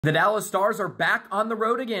The Dallas Stars are back on the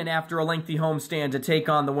road again after a lengthy homestand to take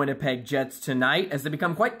on the Winnipeg Jets tonight as they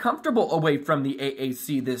become quite comfortable away from the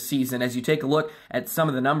AAC this season as you take a look at some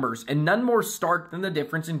of the numbers. And none more stark than the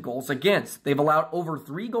difference in goals against. They've allowed over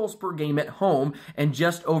 3 goals per game at home and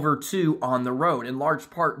just over 2 on the road, in large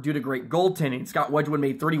part due to great goaltending. Scott Wedgwood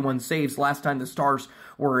made 31 saves last time the Stars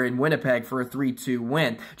were in Winnipeg for a 3-2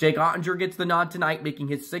 win. Jake Oettinger gets the nod tonight, making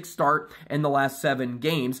his 6th start in the last 7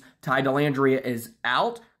 games. Ty Dellandrea is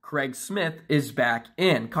out. Craig Smith is back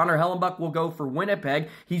in. Connor Hellenbuck will go for Winnipeg.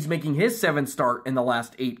 He's making his 7th start in the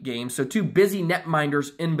last 8 games. So 2 busy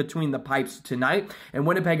netminders in between the pipes tonight. And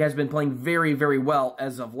Winnipeg has been playing very, very well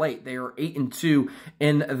as of late. They are 8-2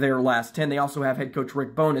 in their last 10. They also have head coach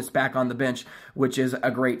Rick Bowness back on the bench, which is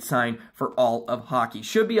a great sign for all of hockey.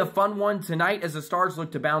 Should be a fun one tonight as the Stars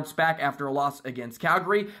look to bounce back after a loss against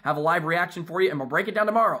Calgary. Have a live reaction for you, and we'll break it down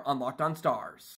tomorrow on Locked On Stars.